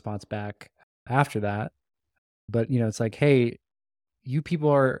gotten a response back after that. But it's like, hey, you people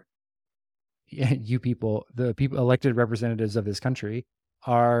are, the people elected representatives of this country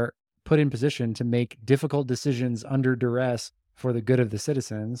are put in position to make difficult decisions under duress for the good of the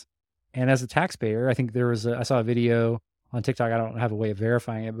citizens. And as a taxpayer, I think I saw a video on TikTok. I don't have a way of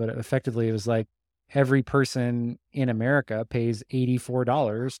verifying it, but effectively it was like every person in America pays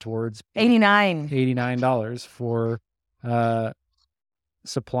 $84 towards $89 for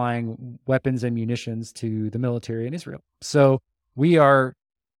supplying weapons and munitions to the military in Israel. So we are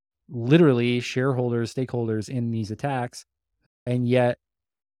literally shareholders, stakeholders in these attacks, and yet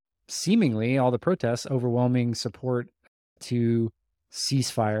seemingly all the protests, overwhelming support to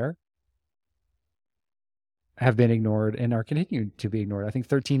ceasefire, have been ignored and are continuing to be ignored. I think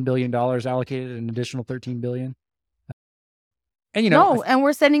 $13 billion allocated, an additional $13 billion. And and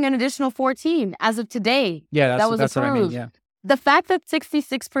we're sending an additional 14 as of today. Yeah, that was approved. What I mean, yeah. The fact that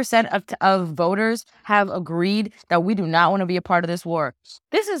 66% of voters have agreed that we do not want to be a part of this war.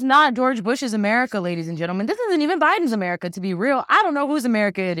 This is not George Bush's America, ladies and gentlemen. This isn't even Biden's America, to be real. I don't know whose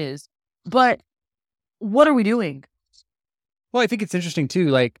America it is, but what are we doing? Well, I think it's interesting too,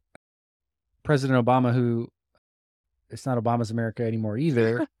 like President Obama, who, it's not Obama's America anymore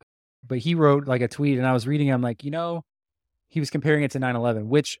either, but he wrote like a tweet, and I was reading, I'm like, he was comparing it to 9/11,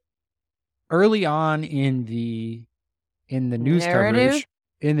 which early on in the news coverage,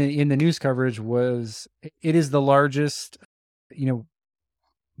 in the news coverage it is the largest,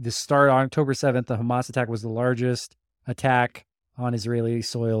 the start on October 7th, the Hamas attack was the largest attack on Israeli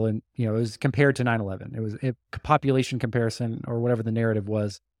soil. And, it was compared to 9/11. It was a population comparison, or whatever the narrative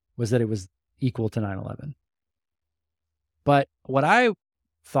was that it was equal to 9/11. But what I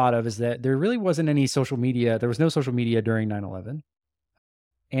thought of is that there really wasn't any social media. There was no social media during 9/11.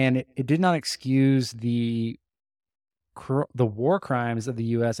 And it did not excuse the war crimes of the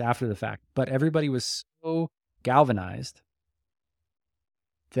U.S. after the fact. But everybody was so galvanized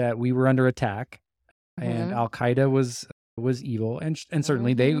that we were under attack, and Al-Qaeda was evil, and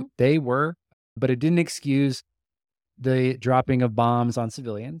certainly they were, but it didn't excuse the dropping of bombs on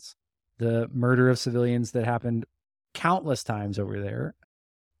civilians, the murder of civilians that happened countless times over there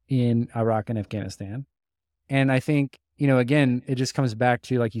in Iraq and Afghanistan. And I think, again, it just comes back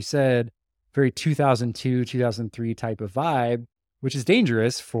to, like you said, very 2002, 2003 type of vibe, which is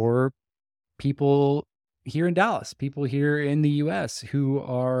dangerous for people here in Dallas, people here in the US who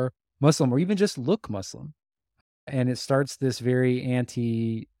are Muslim or even just look Muslim. And it starts this very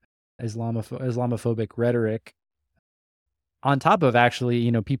anti-Islamophobic rhetoric on top of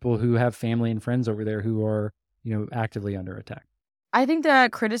actually, people who have family and friends over there who are, actively under attack. I think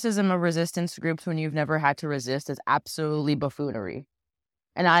that criticism of resistance groups when you've never had to resist is absolutely buffoonery.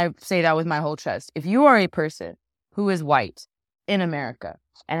 And I say that with my whole chest. If you are a person who is white in America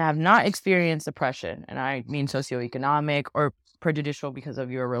and have not experienced oppression, and I mean socioeconomic or prejudicial because of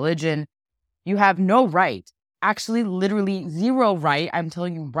your religion, you have no right, actually literally zero right, I'm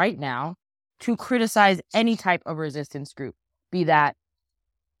telling you right now, to criticize any type of resistance group, be that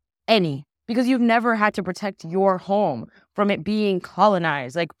any, because you've never had to protect your home from it being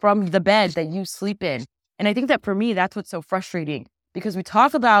colonized, like from the bed that you sleep in. And I think that for me, that's what's so frustrating, because we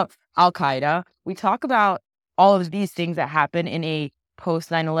talk about Al-Qaeda, we talk about all of these things that happen in a post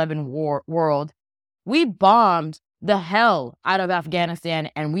 9/11 war world. We bombed the hell out of Afghanistan,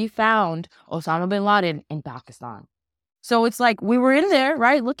 and we found Osama bin Laden in Pakistan. So it's like we were in there,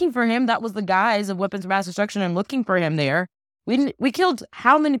 right, looking for him. That was the guise of weapons of mass destruction, and looking for him there. We killed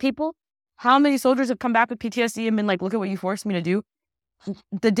how many people? How many soldiers have come back with PTSD and been like, look at what you forced me to do?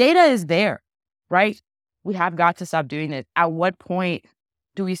 The data is there, right? We have got to stop doing this. At what point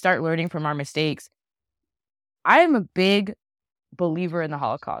do we start learning from our mistakes? I am a big believer in the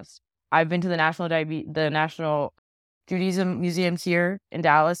Holocaust. I've been to the National Judaism museums here in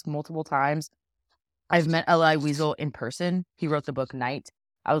Dallas multiple times. I've met Elie Wiesel in person. He wrote the book Night.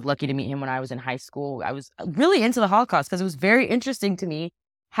 I was lucky to meet him when I was in high school. I was really into the Holocaust because it was very interesting to me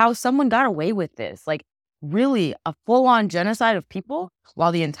how someone got away with this. Like, really a full-on genocide of people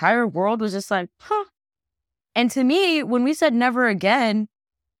while the entire world was just like, huh. And to me, when we said never again,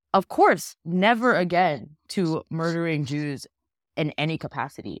 of course, never again to murdering Jews in any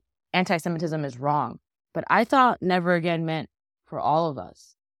capacity. Anti-Semitism is wrong. But I thought never again meant for all of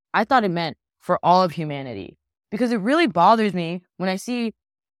us. I thought it meant for all of humanity, because it really bothers me when I see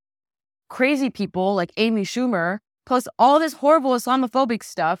crazy people like Amy Schumer post all this horrible Islamophobic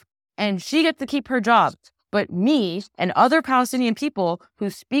stuff and she gets to keep her job. But me and other Palestinian people who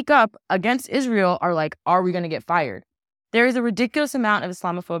speak up against Israel are like, are we going to get fired? There is a ridiculous amount of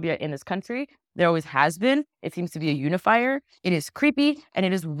Islamophobia in this country. There always has been. It seems to be a unifier. It is creepy and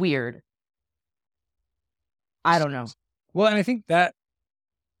it is weird. I don't know. Well, and I think that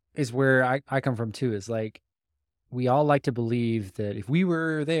is where I come from too, is like, we all like to believe that if we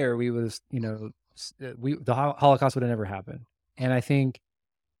were there, we was, the Holocaust would have never happened. And I think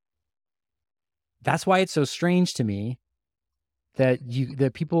that's why it's so strange to me that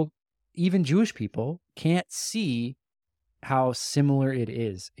people, even Jewish people, can't see how similar it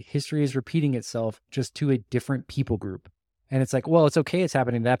is. History is repeating itself just to a different people group. And it's like, well, it's okay, it's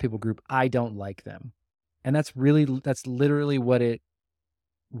happening to that people group. I don't like them. And that's literally what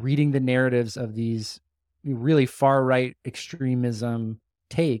reading the narratives of these really far right extremism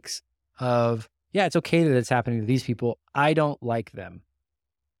takes of, yeah, it's okay that it's happening to these people. I don't like them.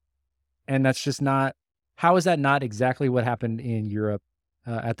 And that's just not, how is that not exactly what happened in Europe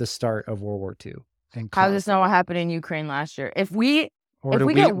at the start of World War II? How is this not what happened in Ukraine last year? If we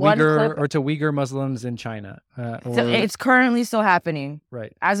get one clip, or to Uyghur Muslims in China. So it's currently still happening.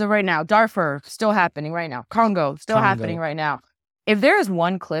 Right. As of right now. Darfur, still happening right now. Congo, still happening right now. If there is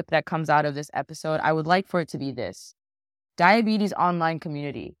one clip that comes out of this episode, I would like for it to be this. Diabetes online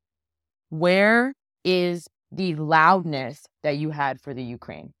community. Where is the loudness that you had for the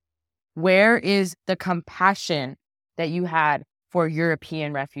Ukraine? Where is the compassion that you had for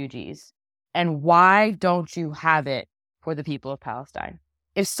European refugees? And why don't you have it for the people of Palestine?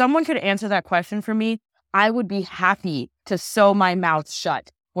 If someone could answer that question for me, I would be happy to sew my mouth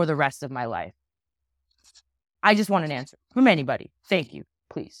shut for the rest of my life. I just want an answer from anybody. Thank you,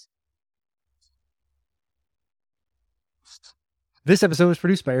 please. This episode was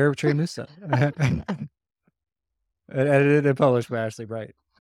produced by Eritrea Musa. Edited and published by Ashley Bright.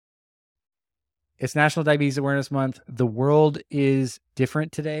 It's National Diabetes Awareness Month. The world is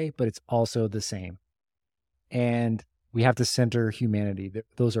different today, but it's also the same. And we have to center humanity.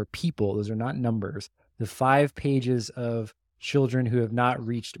 Those are people. Those are not numbers. The 5 pages of children who have not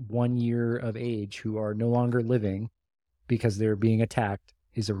reached 1 year of age, who are no longer living because they're being attacked,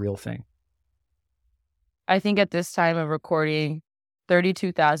 is a real thing. I think at this time of recording,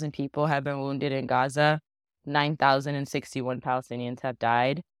 32,000 people have been wounded in Gaza. 9,061 Palestinians have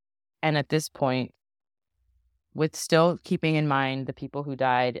died. And at this point, with still keeping in mind the people who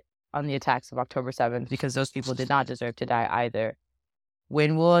died on the attacks of October 7th, because those people did not deserve to die either,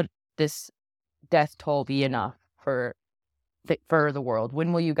 when will this death toll be enough for the world?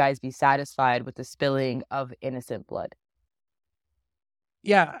 When will you guys be satisfied with the spilling of innocent blood?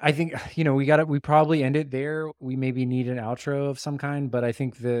 Yeah, I think, we probably end it there. We maybe need an outro of some kind, but I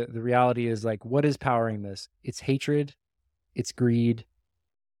think the reality is, like, what is powering this? It's hatred, it's greed,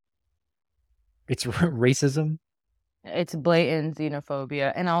 it's racism. It's blatant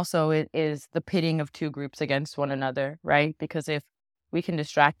xenophobia. And also it is the pitting of two groups against one another, right? Because if we can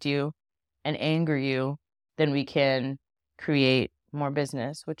distract you and anger you, then we can create more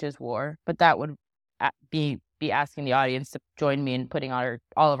business, which is war. But that would be asking the audience to join me in putting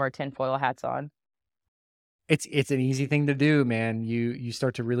all of our tinfoil hats on. It's an easy thing to do, man. You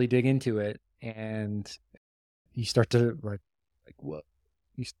start to really dig into it, and you start to like what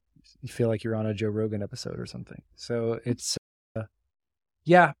you feel like you're on a Joe Rogan episode or something. So it's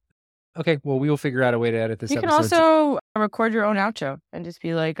yeah. Okay, well, we will figure out a way to edit this you episode. You can also record your own outro and just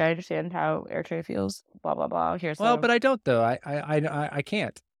be like, I understand how Eritrea feels, blah blah blah. Here's well, but I don't though. I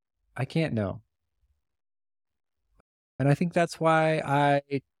can't. I can't know. And I think that's why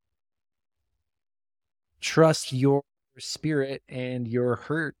I trust your spirit and your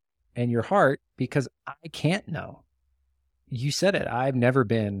hurt and your heart, because I can't know. You said it. I've never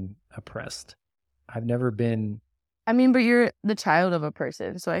been oppressed. I've never been. I mean, but you're the child of a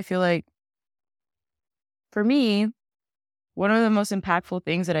person. So I feel like, for me, one of the most impactful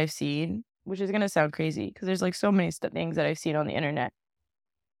things that I've seen, which is going to sound crazy because there's like so many things that I've seen on the internet,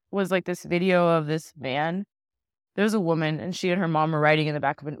 was like this video of this man. There's a woman and she and her mom were riding in the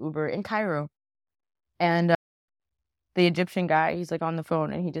back of an Uber in Cairo. And the Egyptian guy, he's like on the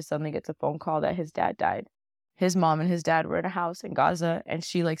phone and he just suddenly gets a phone call that his dad died. His mom and his dad were in a house in Gaza, and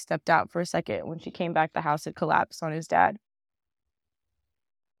she like stepped out for a second. When she came back, the house had collapsed on his dad.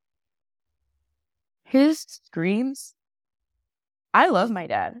 His screams. I love my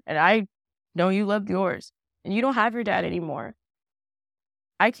dad, and I know you loved yours, and you don't have your dad anymore.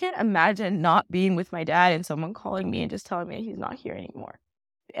 I can't imagine not being with my dad and someone calling me and just telling me he's not here anymore.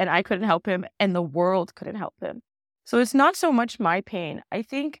 and I couldn't help him, and the world couldn't help him. So it's not so much my pain. I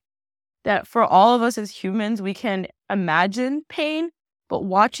think that for all of us as humans, we can imagine pain, but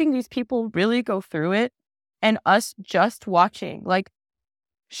watching these people really go through it and us just watching, like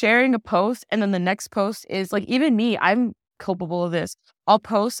sharing a post and then the next post is like, even me, I'm culpable of this. I'll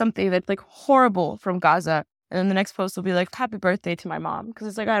post something that's like horrible from Gaza, and then the next post will be like, happy birthday to my mom, because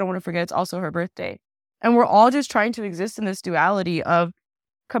it's like, I don't want to forget it's also her birthday. And we're all just trying to exist in this duality of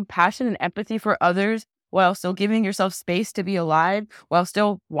compassion and empathy for others while still giving yourself space to be alive, while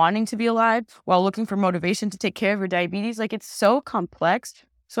still wanting to be alive, while looking for motivation to take care of your diabetes. Like, it's so complex.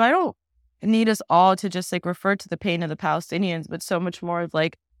 So I don't need us all to just like refer to the pain of the Palestinians, but so much more of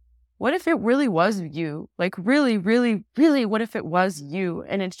like, what if it really was you? Like, really, really, really, what if it was you?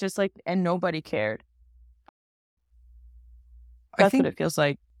 And it's just like, and nobody cared. That's what it feels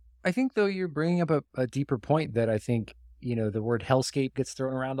like. I think, though, you're bringing up a deeper point that I think, the word hellscape gets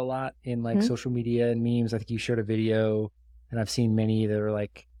thrown around a lot in like social media and memes. I think you shared a video, and I've seen many that are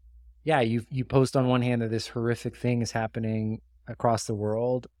like, yeah, you post on one hand that this horrific thing is happening across the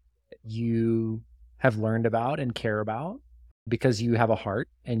world, you have learned about and care about because you have a heart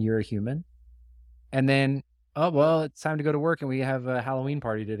and you're a human. And then, oh, well, it's time to go to work and we have a Halloween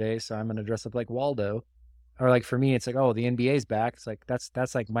party today, so I'm going to dress up like Waldo. Or like for me, it's like, oh, the NBA's back. It's like,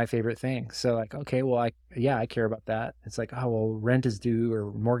 that's like my favorite thing. So like, okay, well, I care about that. It's like, oh, well, rent is due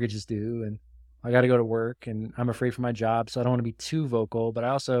or mortgage is due and I got to go to work and I'm afraid for my job. So I don't want to be too vocal. But I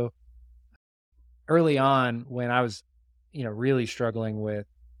also, early on when I was, really struggling with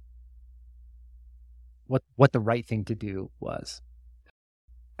what the right thing to do was,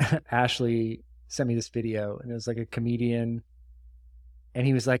 Ashley sent me this video and it was like a comedian. And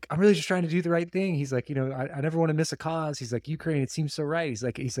he was like, I'm really just trying to do the right thing. He's like, I never want to miss a cause. He's like, Ukraine, it seems so right. He's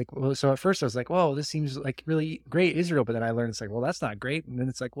like, well, so at first I was like, whoa, this seems like really great, Israel. But then I learned it's like, well, that's not great. And then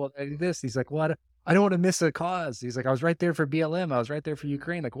it's like, well, I do this. He's like, well, I don't want to miss a cause. He's like, I was right there for BLM. I was right there for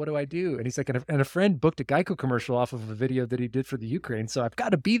Ukraine. Like, what do I do? And he's like, and a friend booked a Geico commercial off of a video that he did for the Ukraine. So I've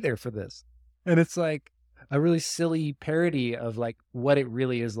got to be there for this. And it's like a really silly parody of like what it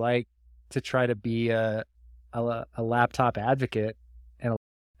really is like to try to be a laptop advocate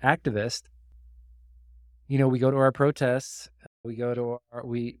activist. We go to our protests,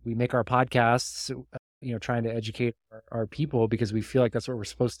 we make our podcasts, trying to educate our people because we feel like that's what we're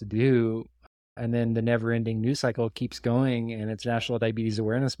supposed to do. And then the never ending news cycle keeps going, and it's National Diabetes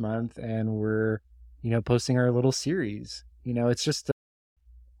Awareness Month, and we're, posting our little series. It's just,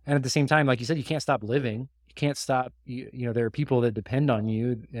 and at the same time, like you said, you can't stop living. You can't stop, there are people that depend on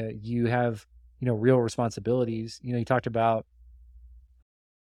you. You have, real responsibilities. You talked about,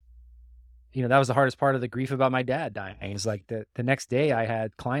 that was the hardest part of the grief about my dad dying. It's like the next day I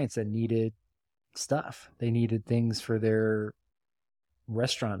had clients that needed stuff. They needed things for their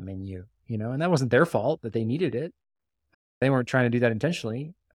restaurant menu, and that wasn't their fault that they needed it. They weren't trying to do that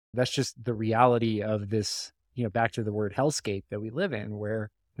intentionally. That's just the reality of this, back to the word hellscape that we live in, where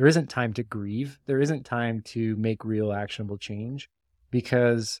there isn't time to grieve. There isn't time to make real actionable change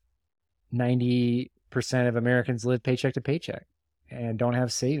because 90% of Americans live paycheck to paycheck and don't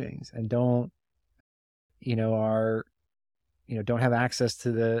have savings and don't have access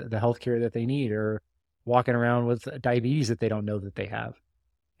to the healthcare that they need, or walking around with diabetes that they don't know that they have.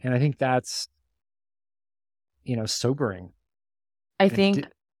 And I think that's, sobering. I think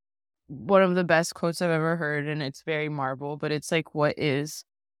one of the best quotes I've ever heard, and it's very marble, but it's like, what is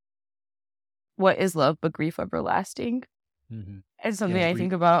love but grief everlasting? Mm-hmm. And something I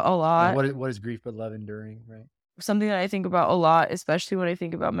think about a lot. What is grief but love enduring, right? Something that I think about a lot, especially when I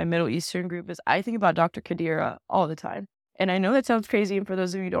think about my Middle Eastern group, is I think about Dr. Khadira all the time. And I know that sounds crazy. And for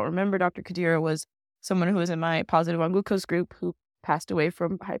those of you who don't remember, Dr. Khadira was someone who was in my positive on glucose group who passed away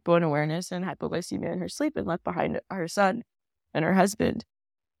from hypoawareness and hypoglycemia in her sleep and left behind her son and her husband.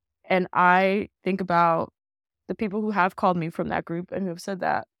 And I think about the people who have called me from that group and who have said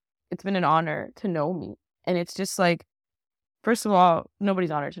that it's been an honor to know me. And it's just like, first of all,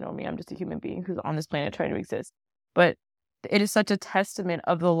 nobody's honored to know me. I'm just a human being who's on this planet trying to exist. But it is such a testament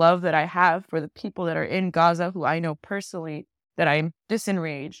of the love that I have for the people that are in Gaza who I know personally, that I'm this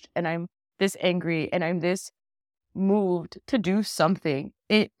enraged and I'm this angry and I'm this moved to do something.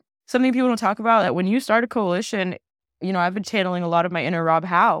 Something people don't talk about, that when you start a coalition, I've been channeling a lot of my inner Rob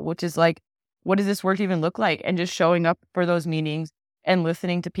Howe, which is like, what does this work even look like? And just showing up for those meetings and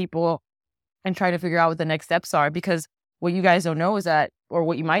listening to people and trying to figure out what the next steps are. Because what you guys don't know is that, or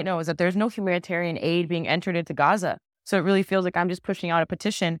what you might know is that there's no humanitarian aid being entered into Gaza. So it really feels like I'm just pushing out a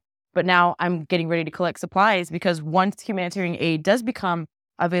petition, but now I'm getting ready to collect supplies, because once humanitarian aid does become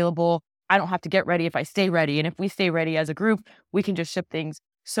available, I don't have to get ready if I stay ready. And if we stay ready as a group, we can just ship things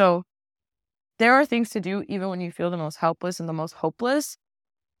So there are things to do even when you feel the most helpless and the most hopeless.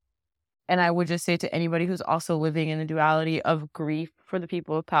 And I would just say to anybody who's also living in the duality of grief for the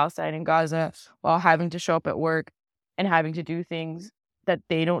people of Palestine and Gaza while having to show up at work and having to do things that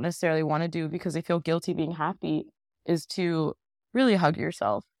they don't necessarily want to do because they feel guilty being happy, is to really hug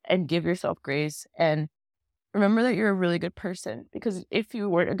yourself and give yourself grace and remember that you're a really good person, because if you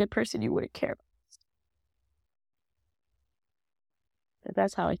weren't a good person, you wouldn't care.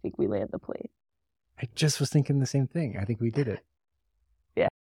 That's how I think we land the plane. I just was thinking the same thing. I think we did it. Yeah.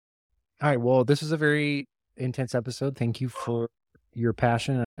 All right. Well, this was a very intense episode. Thank you for your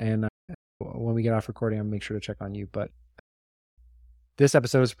passion. And when we get off recording, I'll make sure to check on you. But this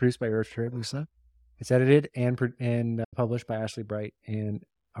episode is produced by Eritrea Musa. It's edited and published by Ashley Bright, and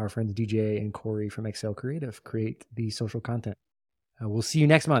our friends DJ and Corey from Excel Creative create the social content. We'll see you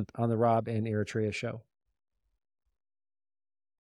next month on the Rob and Eritrea show.